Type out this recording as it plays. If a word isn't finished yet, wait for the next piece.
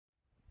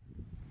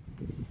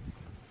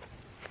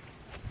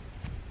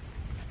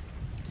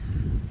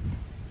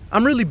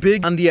I'm really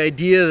big on the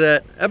idea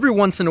that every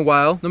once in a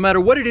while, no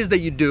matter what it is that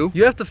you do,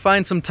 you have to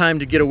find some time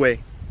to get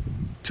away,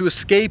 to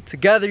escape, to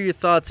gather your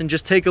thoughts and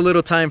just take a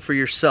little time for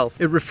yourself.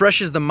 It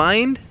refreshes the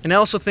mind, and I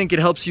also think it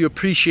helps you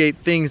appreciate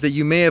things that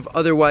you may have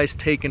otherwise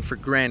taken for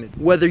granted.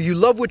 Whether you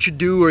love what you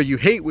do or you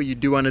hate what you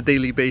do on a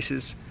daily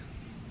basis,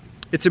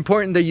 it's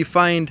important that you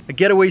find a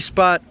getaway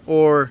spot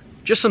or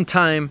just some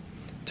time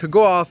to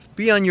go off,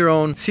 be on your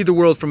own, see the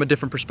world from a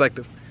different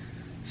perspective.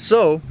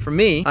 So for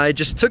me, I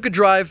just took a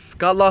drive,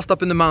 got lost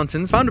up in the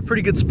mountains, found a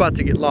pretty good spot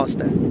to get lost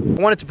at.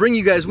 I wanted to bring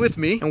you guys with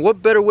me, and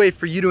what better way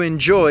for you to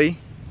enjoy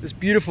this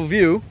beautiful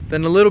view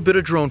than a little bit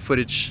of drone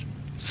footage.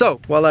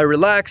 So while I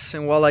relax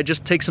and while I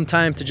just take some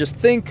time to just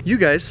think, you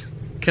guys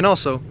can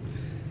also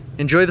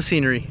enjoy the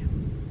scenery.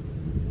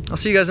 I'll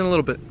see you guys in a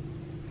little bit.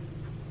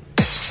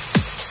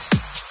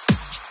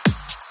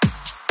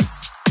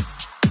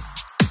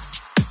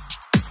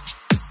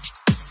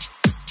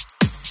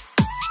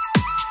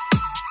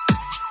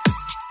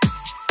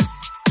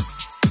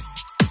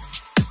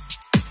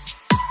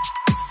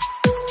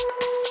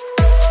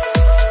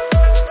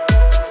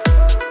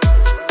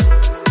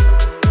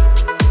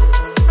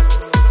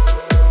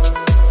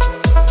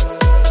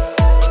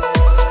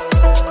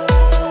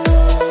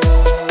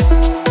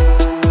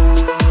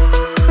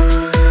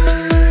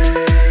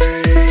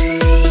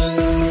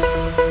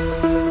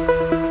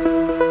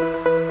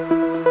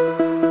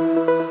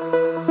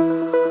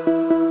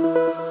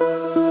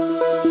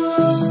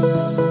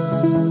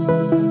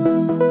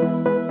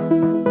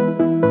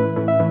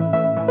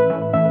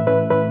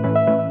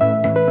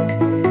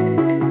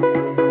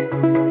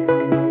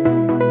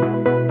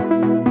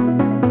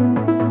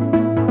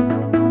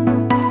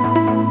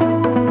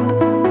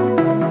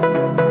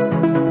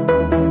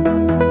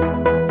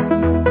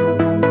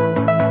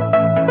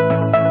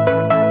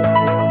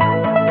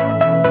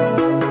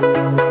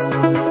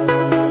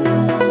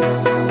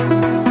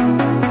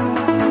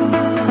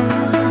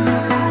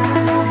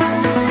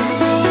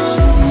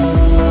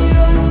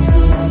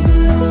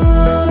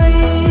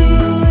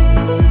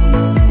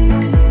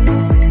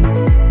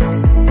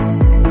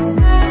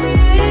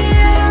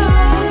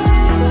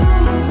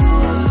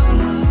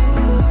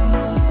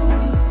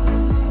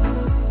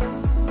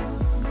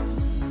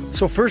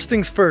 So first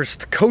things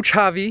first, Coach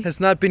Javi has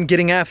not been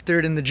getting after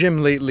it in the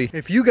gym lately.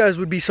 If you guys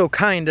would be so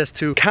kind as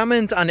to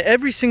comment on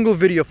every single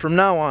video from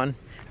now on,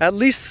 at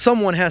least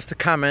someone has to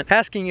comment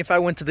asking if I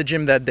went to the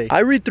gym that day. I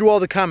read through all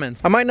the comments.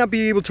 I might not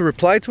be able to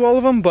reply to all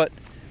of them, but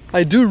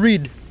I do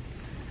read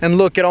and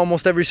look at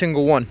almost every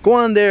single one. Go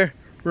on there,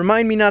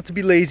 remind me not to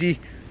be lazy,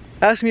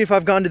 ask me if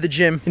I've gone to the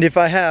gym, and if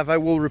I have, I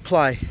will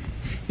reply.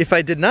 If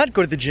I did not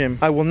go to the gym,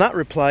 I will not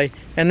reply,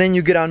 and then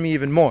you get on me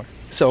even more.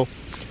 So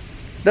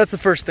that's the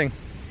first thing.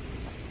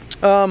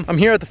 I'm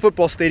here at the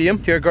football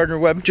stadium here at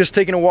Gardner-Webb, just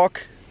taking a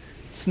walk.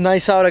 It's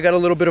nice out, I got a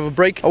little bit of a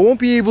break. I won't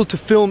be able to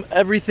film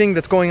everything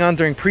that's going on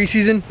during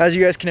preseason. As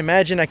you guys can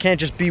imagine, I can't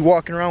just be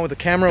walking around with a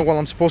camera while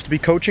I'm supposed to be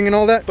coaching and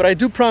all that, but I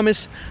do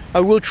promise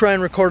I will try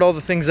and record all the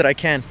things that I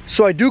can.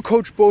 So I do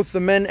coach both the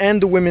men and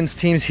the women's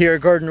teams here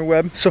at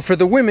Gardner-Webb. So for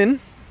the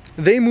women,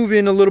 they move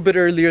in a little bit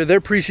earlier.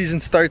 Their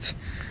preseason starts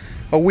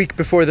a week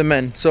before the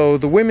men. So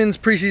the women's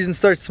preseason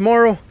starts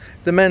tomorrow,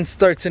 the men's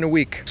starts in a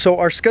week. So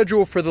our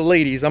schedule for the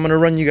ladies, I'm gonna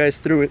run you guys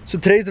through it. So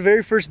today's the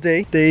very first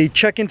day. They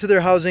check into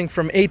their housing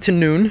from 8 to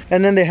noon,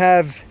 and then they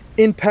have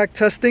impact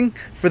testing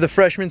for the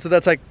freshmen. So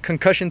that's like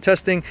concussion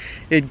testing.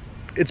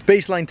 It's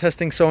baseline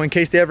testing, so in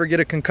case they ever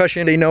get a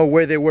concussion, they know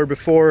where they were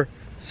before,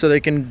 so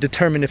they can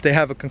determine if they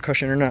have a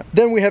concussion or not.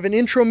 Then we have an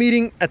intro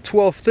meeting at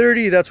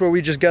 12:30. That's where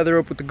we just gather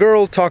up with the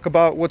girls, talk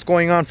about what's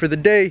going on for the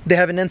day. They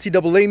have an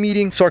NCAA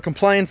meeting, so our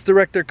compliance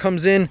director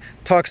comes in,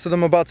 talks to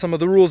them about some of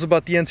the rules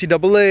about the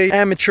NCAA,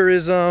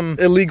 amateurism,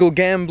 illegal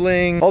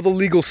gambling, all the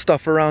legal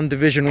stuff around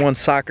Division I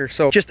soccer.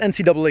 So just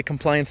NCAA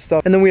compliance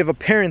stuff. And then we have a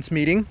parents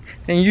meeting,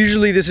 and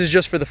usually this is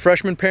just for the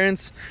freshman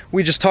parents.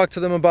 We just talk to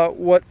them about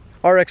what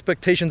our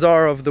expectations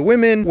are of the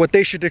women, what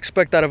they should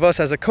expect out of us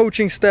as a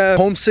coaching staff,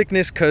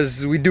 homesickness,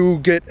 because we do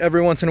get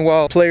every once in a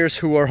while players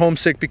who are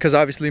homesick because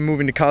obviously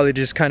moving to college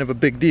is kind of a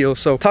big deal.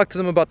 So talk to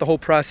them about the whole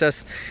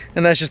process,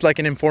 and that's just like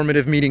an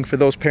informative meeting for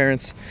those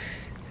parents.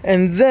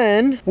 And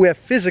then we have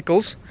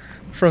physicals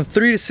from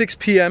 3 to 6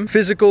 p.m.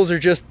 Physicals are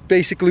just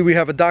basically we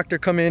have a doctor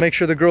come in, make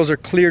sure the girls are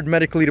cleared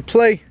medically to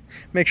play,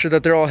 make sure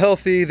that they're all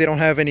healthy, they don't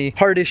have any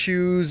heart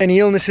issues, any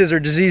illnesses or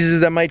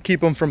diseases that might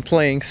keep them from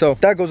playing. So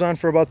that goes on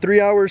for about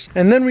 3 hours.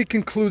 And then we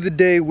conclude the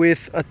day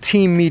with a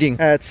team meeting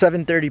at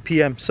 7:30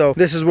 p.m. So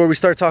this is where we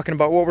start talking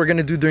about what we're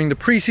gonna do during the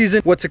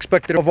preseason, what's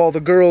expected of all the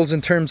girls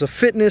in terms of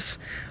fitness,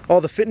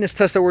 all the fitness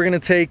tests that we're gonna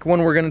take,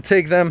 when we're gonna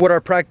take them, what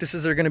our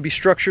practices are gonna be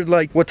structured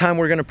like, what time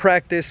we're gonna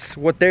practice,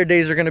 what their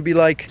days are gonna be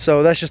like.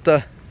 So that's just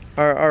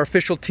our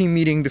official team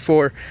meeting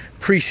before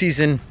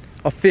preseason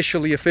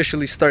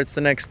officially starts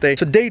the next day.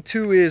 So day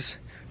 2 is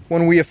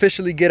when we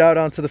officially get out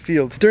onto the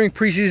field. During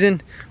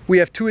preseason, we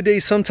have 2 a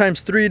days,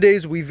 sometimes 3 a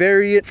days. We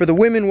vary it. For the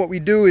women, what we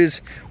do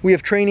is we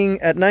have training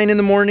at 9 in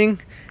the morning,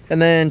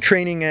 and then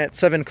training at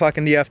 7 o'clock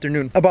in the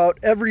afternoon. About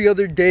every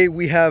other day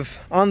we have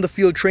on the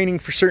field training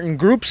for certain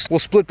groups. We'll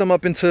split them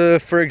up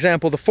into, for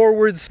example, the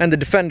forwards and the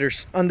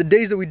defenders. On the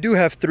days that we do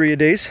have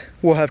 3-a-days,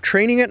 we'll have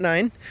training at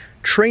 9,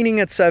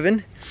 training at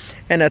 7,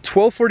 and at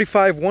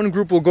 12:45 one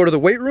group will go to the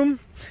weight room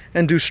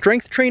and do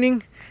strength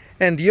training,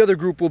 and the other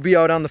group will be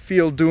out on the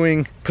field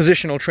doing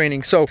positional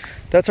training. So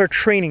that's our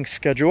training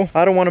schedule.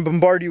 I don't want to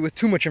bombard you with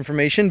too much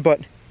information, but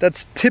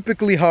that's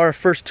typically how our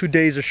first 2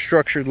 days are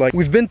structured. Like,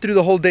 we've been through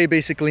the whole day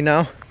basically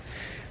now.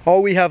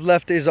 All we have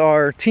left is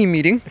our team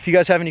meeting. If you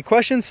guys have any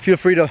questions, feel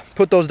free to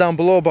put those down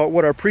below about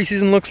what our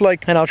preseason looks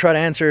like, and I'll try to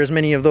answer as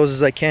many of those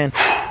as I can.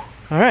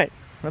 All right,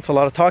 that's a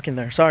lot of talking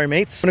there. Sorry,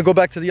 mates. I'm gonna go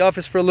back to the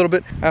office for a little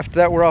bit. After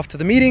that, we're off to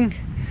the meeting,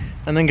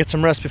 and then get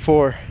some rest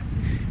before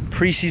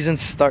preseason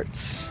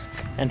starts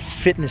and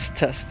fitness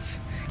tests,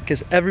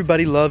 because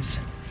everybody loves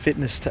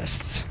fitness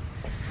tests.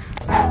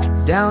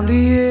 Down the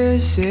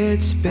years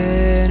it's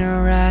been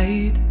a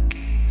ride,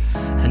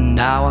 and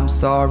now I'm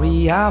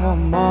sorry I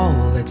want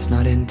more, it's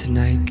not in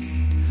tonight.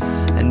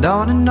 And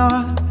on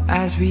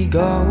as we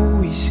go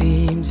we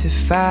seem to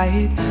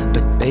fight,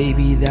 but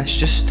baby that's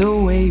just the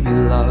way we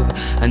love.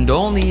 And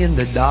only in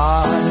the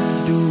dark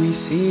do we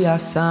see our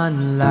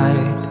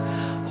sunlight.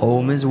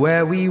 Home is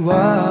where we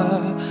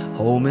were,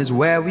 home is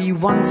where we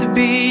want to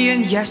be.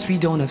 And yes, we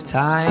don't have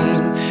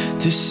time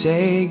to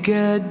say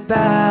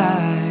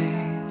goodbye,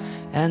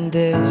 and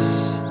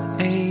this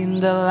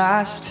ain't the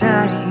last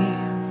time.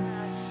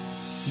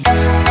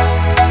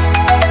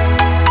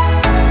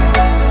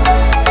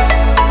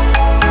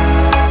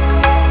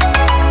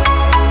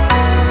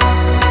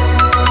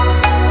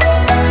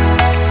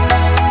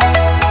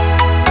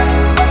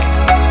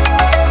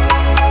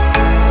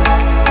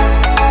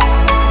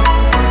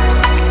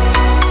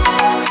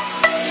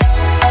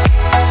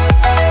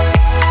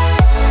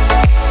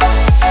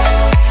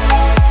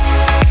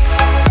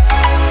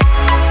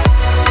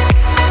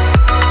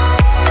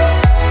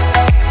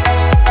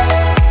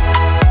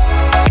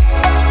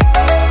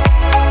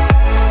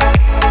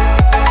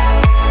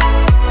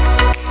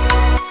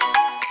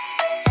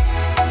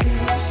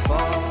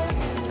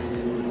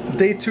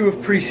 Day 2 of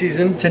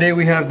preseason. Today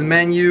we have the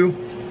Man U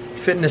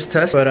fitness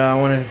test, but I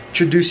want to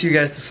introduce you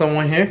guys to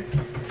someone here.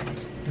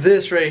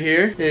 This right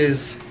here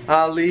is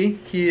Ali.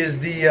 He is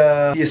the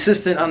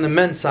assistant on the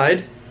men's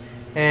side,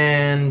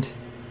 and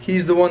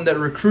he's the one that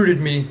recruited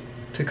me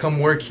to come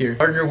work here.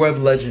 Gardner Webb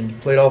legend,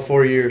 played all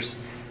 4 years,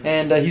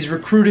 and he's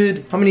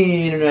recruited. How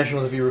many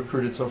internationals have you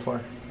recruited so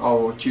far?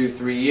 Oh,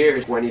 2-3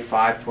 years,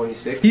 25,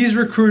 26. He's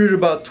recruited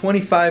about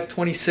 25,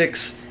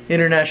 26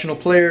 international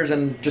players,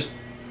 and just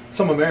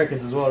some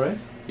Americans as well, right?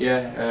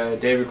 Yeah,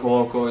 David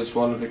Koloko is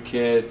one of the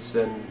kids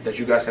and that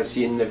you guys have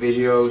seen in the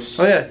videos.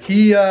 Oh yeah,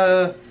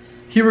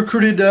 he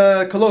recruited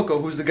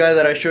Koloko, who's the guy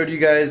that I showed you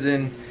guys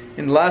in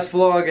the last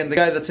vlog, and the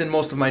guy that's in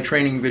most of my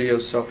training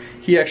videos. So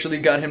he actually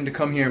got him to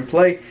come here and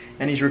play,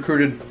 and he's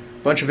recruited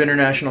a bunch of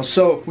internationals.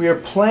 So we are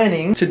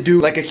planning to do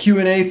like a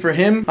Q&A for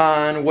him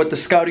on what the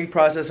scouting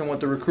process and what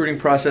the recruiting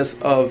process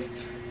of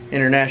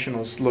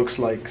internationals looks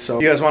like. So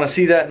if you guys want to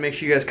see that, make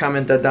sure you guys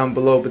comment that down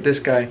below. But this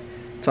guy,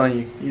 I'm telling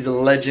you, he's a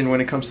legend when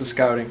it comes to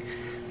scouting.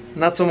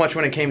 Not so much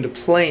when it came to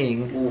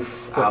playing. Oof,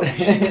 ouch.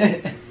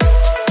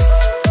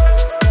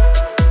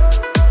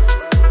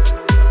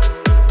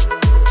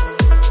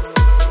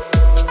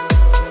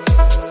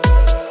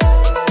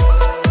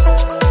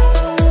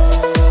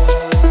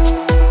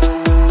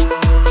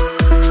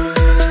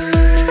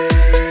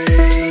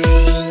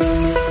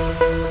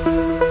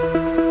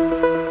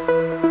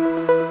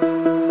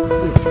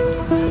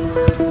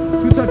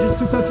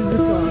 Two touches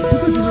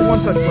or one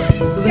touch play.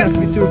 Doesn't have to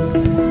be two.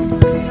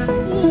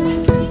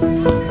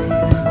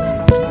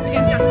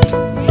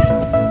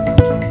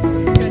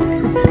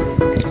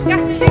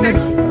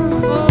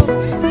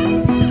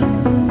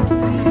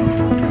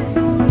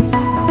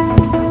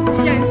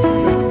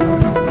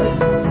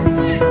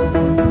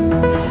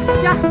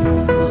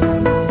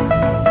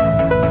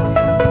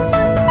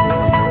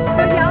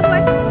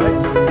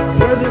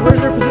 Where's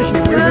their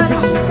positioning?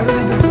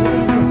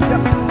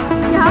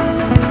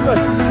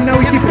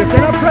 If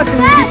they're not pressing,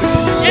 we keep it.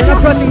 If they're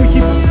not pressing, we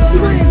keep it.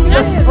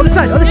 Yes. Other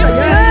side, yeah.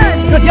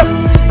 Good, yep.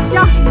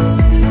 Yeah.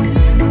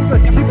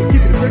 Good, keep it.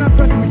 If they're not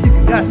pressing, we keep it.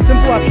 Yes,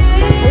 simple option.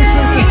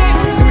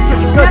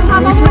 Good.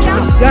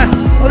 Yes,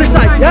 other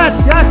side, yes.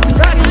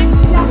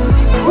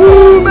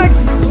 Ooh, Meg.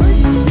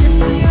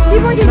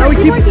 Now we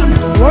keep it.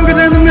 The longer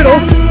they're in the middle,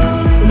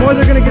 the more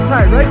they're going to get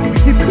tired, right? So we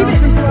keep it.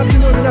 Simple option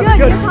more than ever.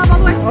 Good.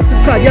 Off to the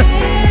side, yes.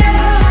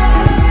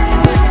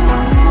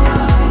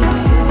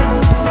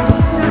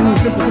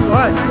 Simple. All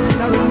right.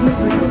 Now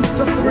it's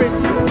up to rate.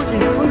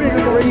 It's hungry to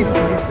go right even.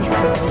 Just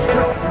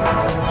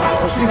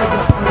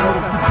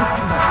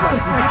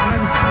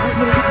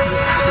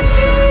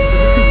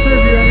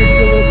conserve your energy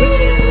a little bit.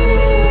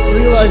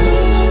 Realize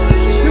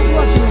simple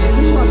option.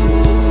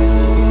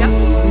 Yep.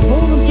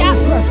 Hold them to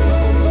press.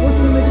 Force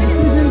them to make a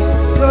decision.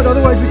 Good.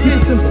 Otherwise we keep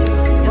it simple.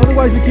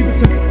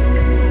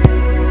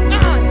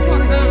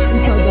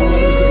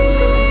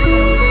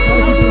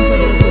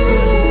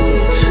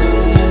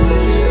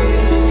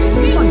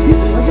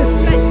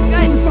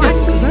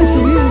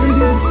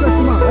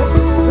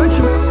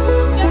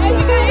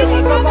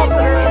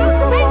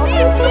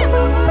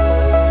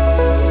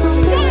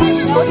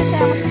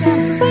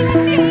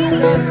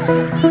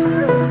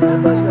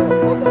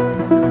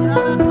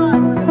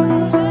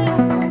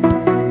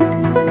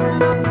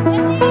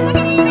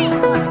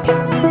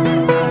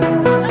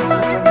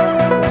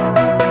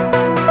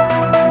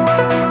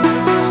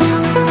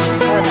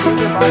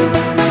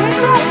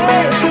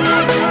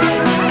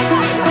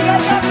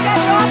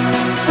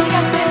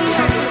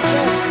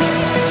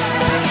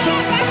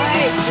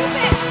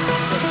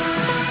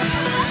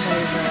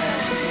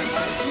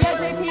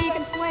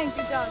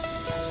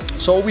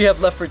 So all we have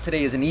left for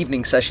today is an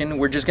evening session.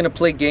 We're just gonna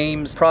play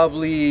games,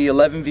 probably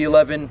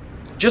 11v11,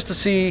 just to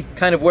see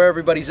kind of where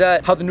everybody's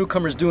at, how the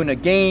newcomers do in a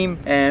game,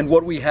 and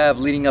what we have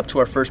leading up to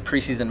our first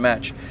preseason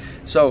match.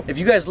 So if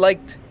you guys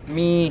liked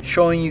me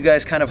showing you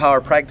guys kind of how our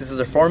practices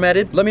are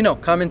formatted, let me know,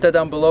 comment that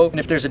down below. And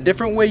if there's a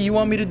different way you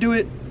want me to do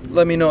it,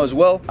 let me know as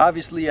well.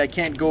 Obviously I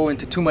can't go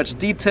into too much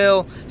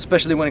detail,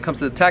 especially when it comes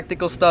to the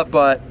tactical stuff,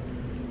 but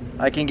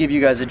I can give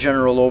you guys a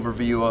general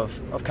overview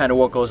of kind of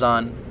what goes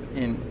on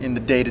in the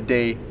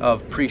day-to-day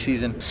of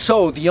preseason.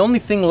 So the only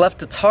thing left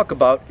to talk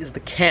about is the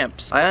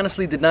camps. I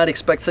honestly did not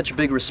expect such a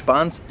big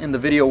response in the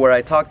video where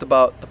I talked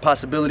about the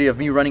possibility of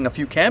me running a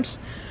few camps,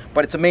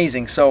 but it's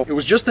amazing. So it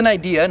was just an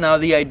idea, now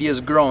the idea is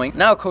growing.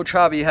 Now Coach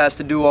Javi has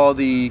to do all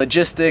the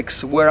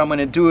logistics, where I'm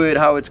gonna do it,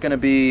 how it's gonna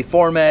be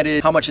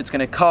formatted, how much it's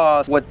gonna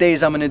cost, what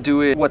days I'm gonna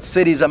do it, what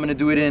cities I'm gonna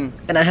do it in.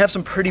 And I have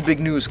some pretty big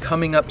news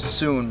coming up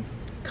soon.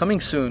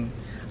 Coming soon.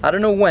 I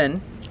don't know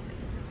when,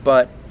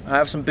 but I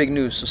have some big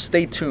news, so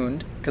stay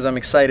tuned, because I'm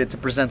excited to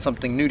present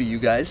something new to you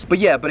guys.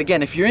 But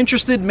again, if you're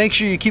interested, make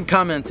sure you keep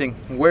commenting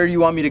where you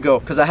want me to go,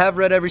 because I have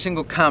read every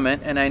single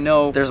comment, and I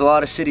know there's a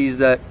lot of cities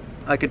that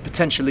I could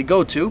potentially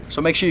go to,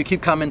 so make sure you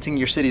keep commenting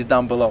your cities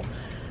down below.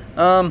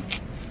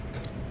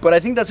 But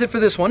I think that's it for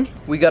this one.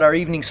 We got our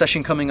evening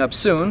session coming up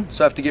soon,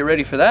 so I have to get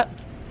ready for that.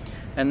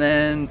 And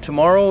then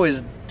tomorrow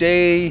is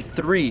day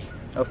 3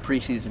 of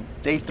preseason,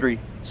 day 3.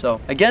 So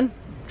again,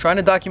 trying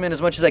to document as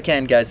much as I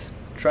can, guys.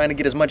 Trying to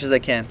get as much as I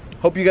can.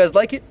 Hope you guys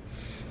like it,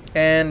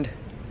 and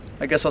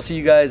I guess I'll see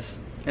you guys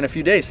in a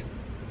few days.